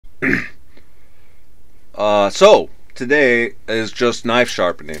So today is just knife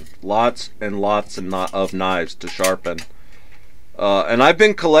sharpening. Lots and lots of knives to sharpen. And I've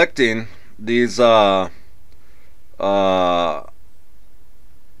been collecting these uh,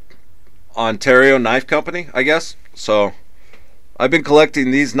 Ontario Knife Company, I guess. So I've been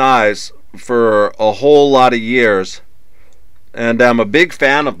collecting these knives for a whole lot of years, and I'm a big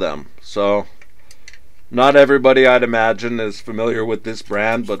fan of them. So not everybody, I'd imagine, is familiar with this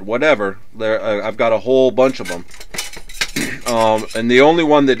brand, but whatever. I've got a whole bunch of them. And the only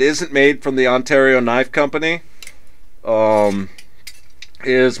one that isn't made from the Ontario Knife Company um,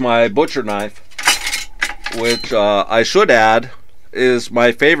 is my butcher knife, which I should add is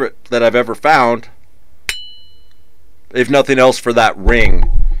my favorite that I've ever found, if nothing else for that ring.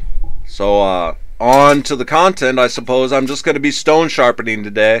 So on to the content, I suppose. I'm just going to be stone sharpening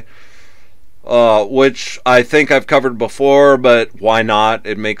today, which I think I've covered before, but why not?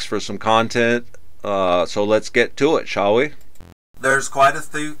 It makes for some content. So let's get to it, shall we? There's quite a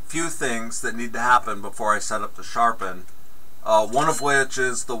few things that need to happen before I set up to sharpen. One of which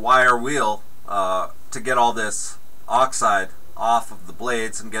is the wire wheel to get all this oxide off of the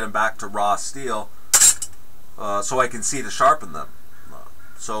blades and get them back to raw steel, so I can see to sharpen them.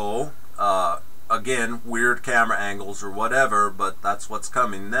 So again, weird camera angles or whatever, but that's what's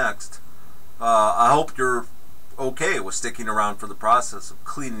coming next. I hope you're okay with sticking around for the process of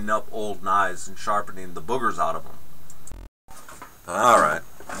cleaning up old knives and sharpening the boogers out of them. Alright,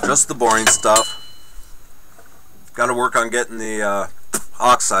 just the boring stuff. Got to work on getting the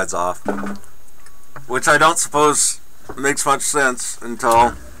oxides off, which I don't suppose makes much sense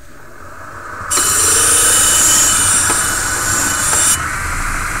until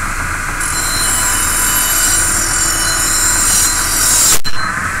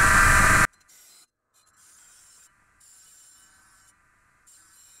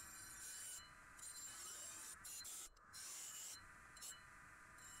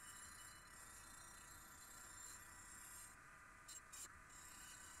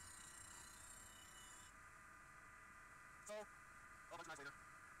a bunch of knives later.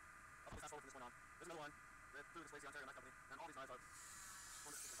 I'll put fast forward from this point on. There's another one that threw displays the Ontario Knife Company, and all these knives are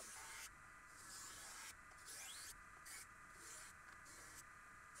one of the company.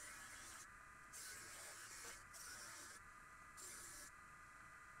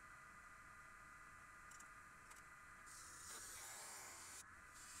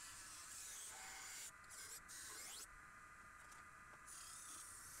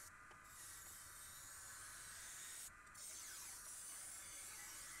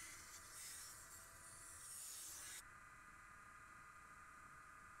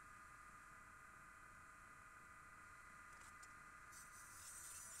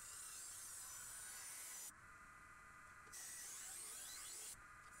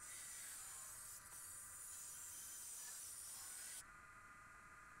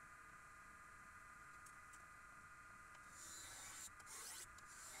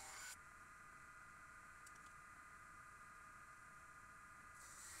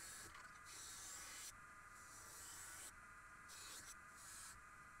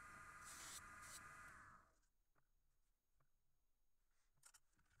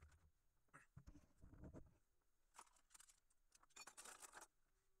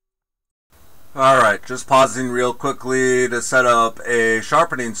 Alright, just pausing real quickly to set up a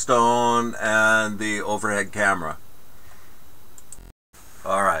sharpening stone and the overhead camera.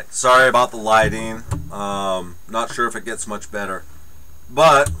 Alright, sorry about the lighting. Not sure if it gets much better.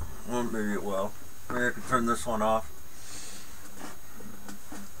 But, well, maybe it will. Maybe I can turn this one off.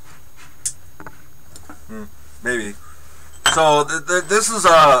 Maybe. So, this is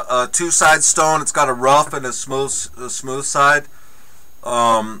a two-side stone. It's got a rough and a smooth side.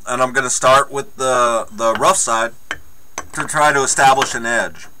 And I'm going to start with the rough side to try to establish an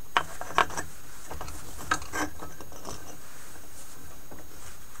edge.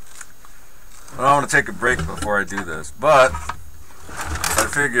 I don't want to take a break before I do this, but I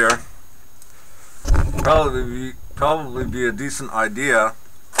figure probably be a decent idea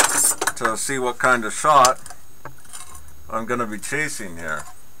to see what kind of shot I'm going to be chasing here,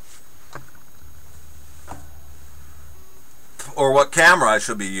 or what camera I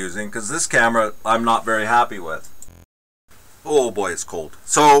should be using, because this camera I'm not very happy with. Oh boy, it's cold.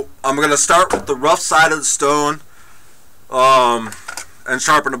 So I'm going to start with the rough side of the stone and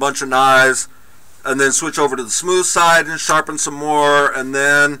sharpen a bunch of knives, and then switch over to the smooth side and sharpen some more, and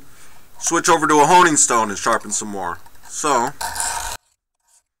then switch over to a honing stone and sharpen some more. So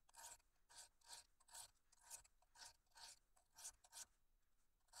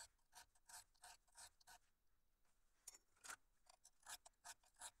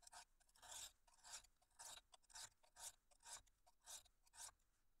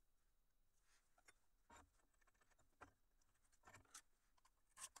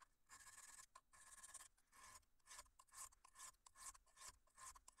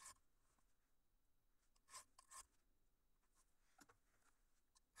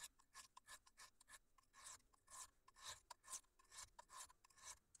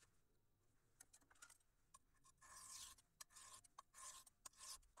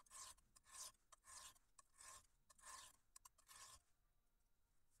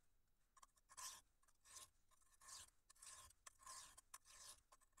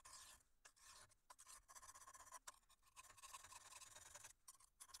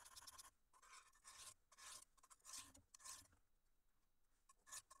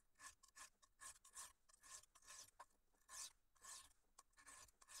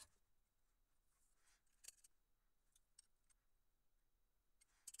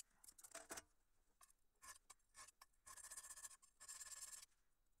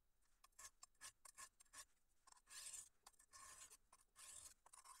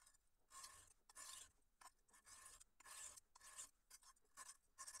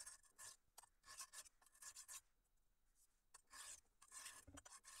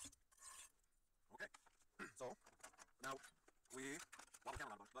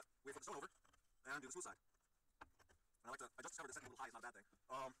and do the smooth side. And I just discovered the setting a little high is not a bad thing.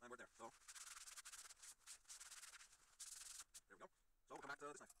 And we're there. So there we go. So we'll come back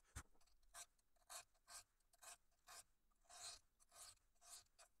to this knife.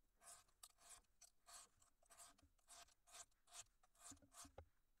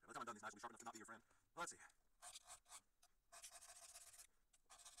 By the time I'm done, these knives will be sharp enough to not be your friend. Let's see.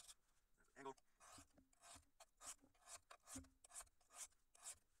 Angle.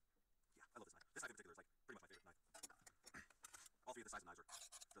 Yeah, I love this knife. This knife in particular is like pretty much my favorite knife. All three of the sides of knives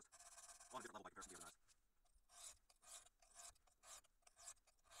are just on a different level by comparison to the other knives.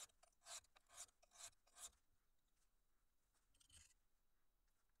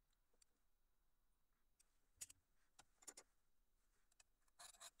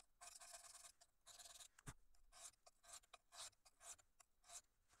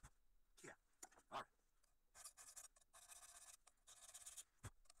 Yeah. All right.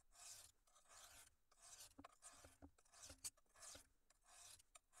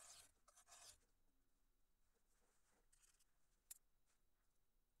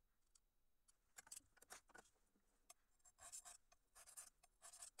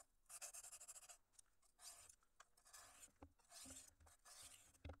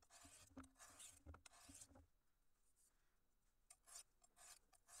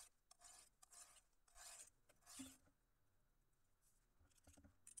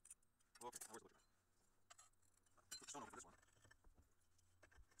 Okay, now where's the butcher knife? Put the stone over for this one.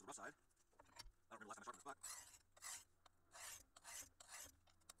 To the rough side. I don't remember the last time I sharpened this, but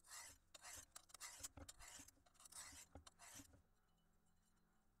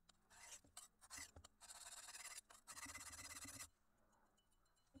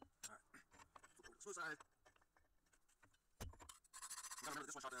smooth side. You gotta remember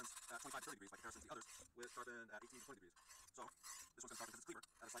this one sharpens at 25 to 30 degrees by comparison to the others, which sharpened at 18 to 20 degrees. So this one's gonna sharpen because it's cleaver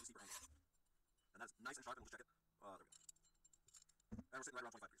at a slightly steeper angle. And that's nice and sharp, and we'll just check it. There we go. And we're sitting right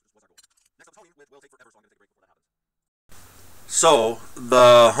around 25 degrees, which was our goal. Next up is honing, which will take forever, so I'm gonna take a break before that happens. So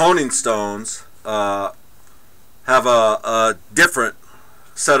the honing stones have a different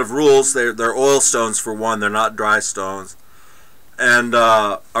set of rules. They're oil stones for one. They're not dry stones, and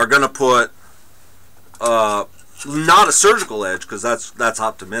are going to put not a surgical edge, because that's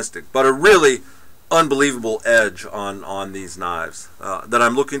optimistic, but a really unbelievable edge on these knives that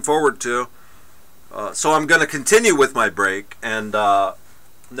I'm looking forward to. So I'm going to continue with my break, and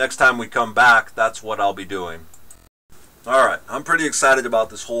next time we come back, that's what I'll be doing. Alright, I'm pretty excited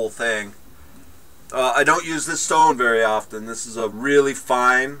about this whole thing. I don't use this stone very often. This is a really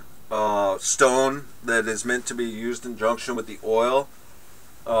fine stone that is meant to be used in junction with the oil.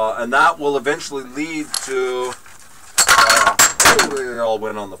 And that will eventually lead to... it all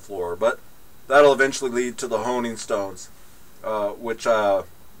went on the floor, but that'll eventually lead to the honing stones, which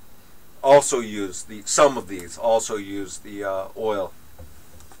also use some of these also use the oil.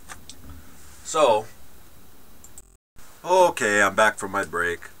 So, okay, I'm back from my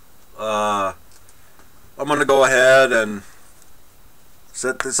break. I'm gonna go ahead and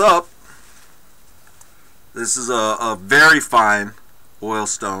set this up. This is a very fine oil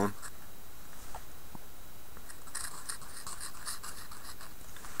stone.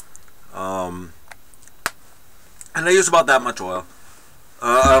 And I use about that much oil.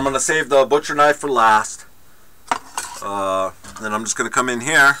 I'm going to save the butcher knife for last. Then I'm just going to come in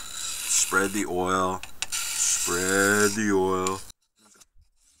here, spread the oil, spread the oil.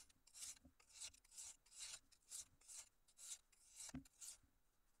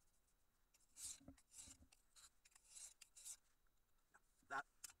 That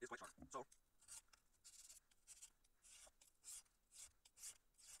is quite sharp. So,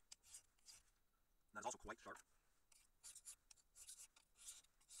 that is also quite sharp.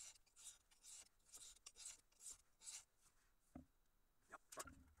 Yep, sharp.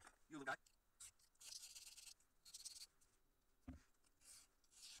 You little guy.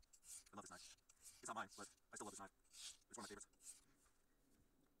 I love this knife. It's not mine, but I still love this knife. It's one of my favorites.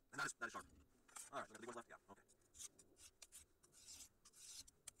 And that is sharp. Alright, so I got the big ones left? Yeah, okay.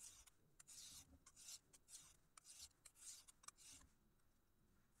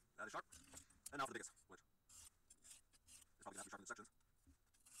 That is sharp. And now for the biggest, which is probably going to have to be sharpened in sections.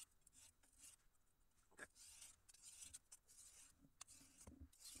 Okay.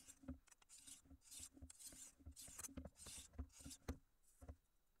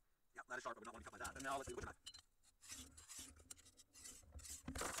 Yeah, that is sharp. I would not want to be cut by that. And now let's do the butcher knife.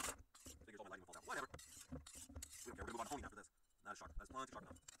 Figures all my lighting will fall down. Whatever. We don't care. We're going to move on to honing after this. And that is sharp. That is plenty sharp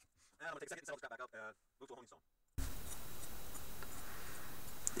enough. And I'm going to take a second to settle this crap back up and move to a honing stone.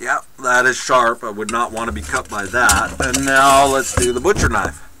 Yeah, that is sharp. I would not want to be cut by that. And now let's do the butcher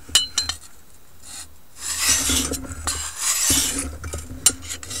knife.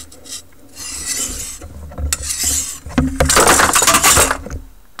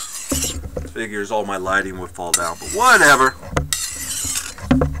 Figures all my lighting would fall down, but whatever.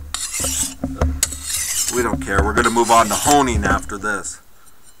 We don't care. We're going to move on to honing after this.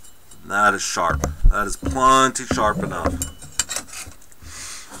 That is sharp. That is plenty sharp enough.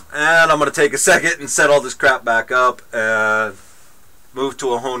 And I'm going to take a second and set all this crap back up and move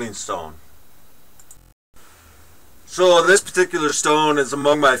to a honing stone. So this particular stone is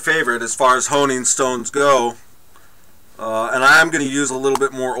among my favorite as far as honing stones go. And I am going to use a little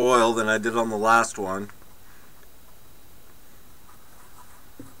bit more oil than I did on the last one.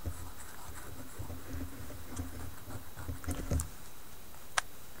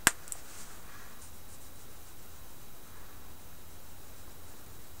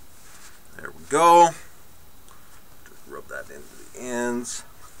 There we go. Just rub that into the ends.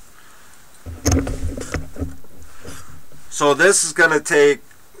 So this is going to take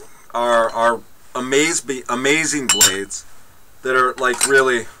our amazing blades that are like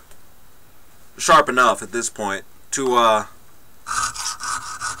really sharp enough at this point to a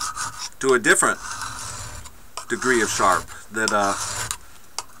different degree of sharp that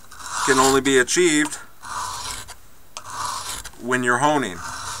can only be achieved when you're honing.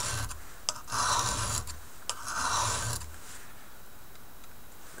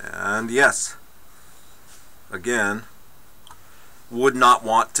 And yes, again, would not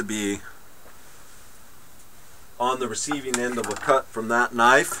want to be on the receiving end of a cut from that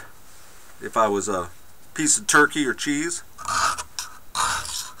knife if I was a piece of turkey or cheese.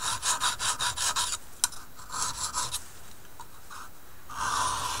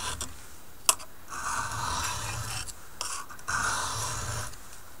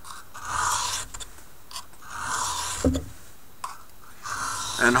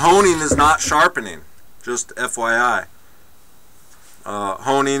 And honing is not sharpening, just FYI.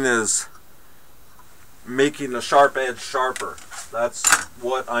 Honing is making a sharp edge sharper. That's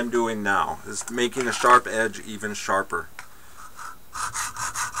what I'm doing now, is making a sharp edge even sharper.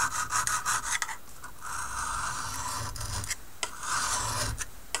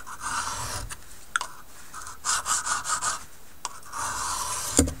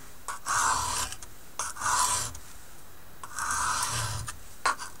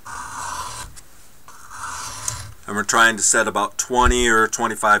 And we're trying to set about 20 or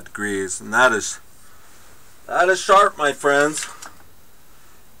 25 degrees, and that is sharp, my friends.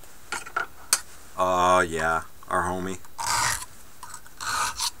 Yeah, our homie.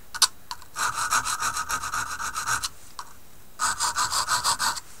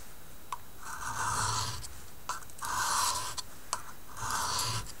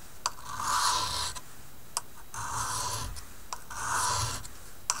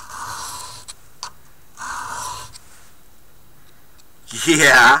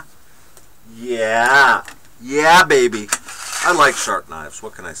 Yeah, baby. I like sharp knives.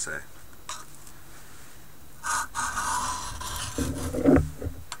 What can I say?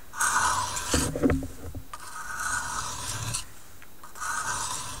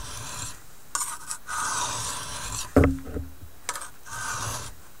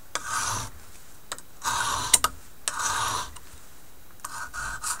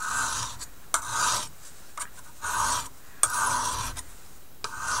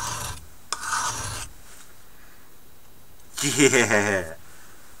 Yeah.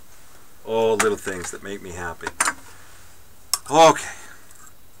 Oh, little things that make me happy. Okay.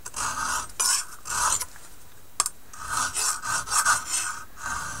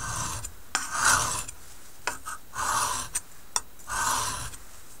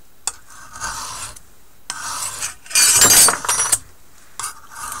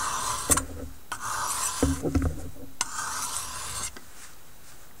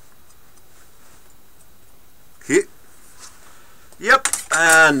 Yep,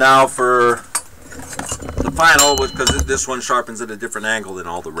 and now for the final, because this one sharpens at a different angle than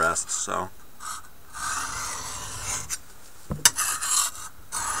all the rest, so.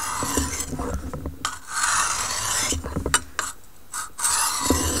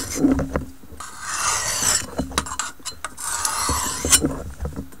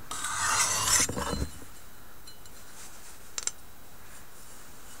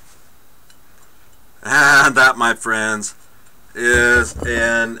 And that, my friends, is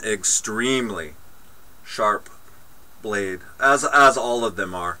an extremely sharp blade, as all of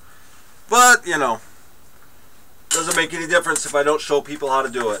them are. But, you know, doesn't make any difference if I don't show people how to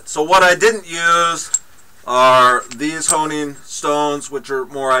do it. So what I didn't use are these honing stones, which are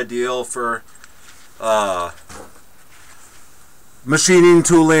more ideal for machining,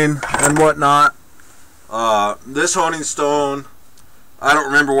 tooling, and whatnot. This honing stone, I don't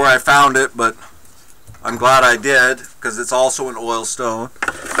remember where I found it, but I'm glad I did, because it's also an oil stone.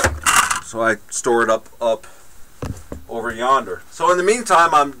 So I store it up over yonder. So in the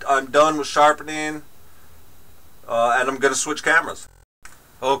meantime, I'm done with sharpening, and I'm gonna switch cameras.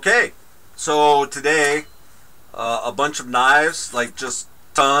 Okay, so today a bunch of knives, like just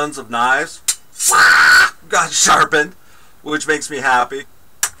tons of knives, got sharpened, which makes me happy.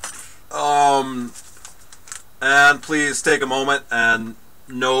 And please take a moment and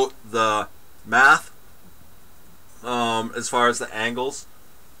note the math as far as the angles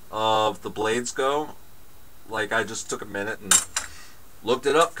of the blades go. Like, I just took a minute and looked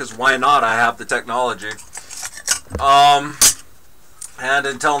it up, because why not? I have the technology. And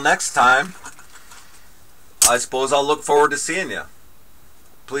until next time, I suppose I'll look forward to seeing you.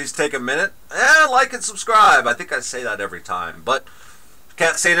 Please take a minute and like and subscribe. I think I say that every time, but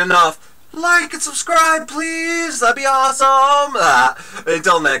can't say it enough. Like and subscribe, please. That'd be awesome.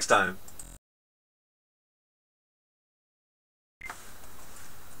 Until next time.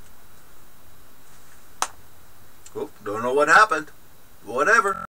 Oh, don't know what happened. Whatever.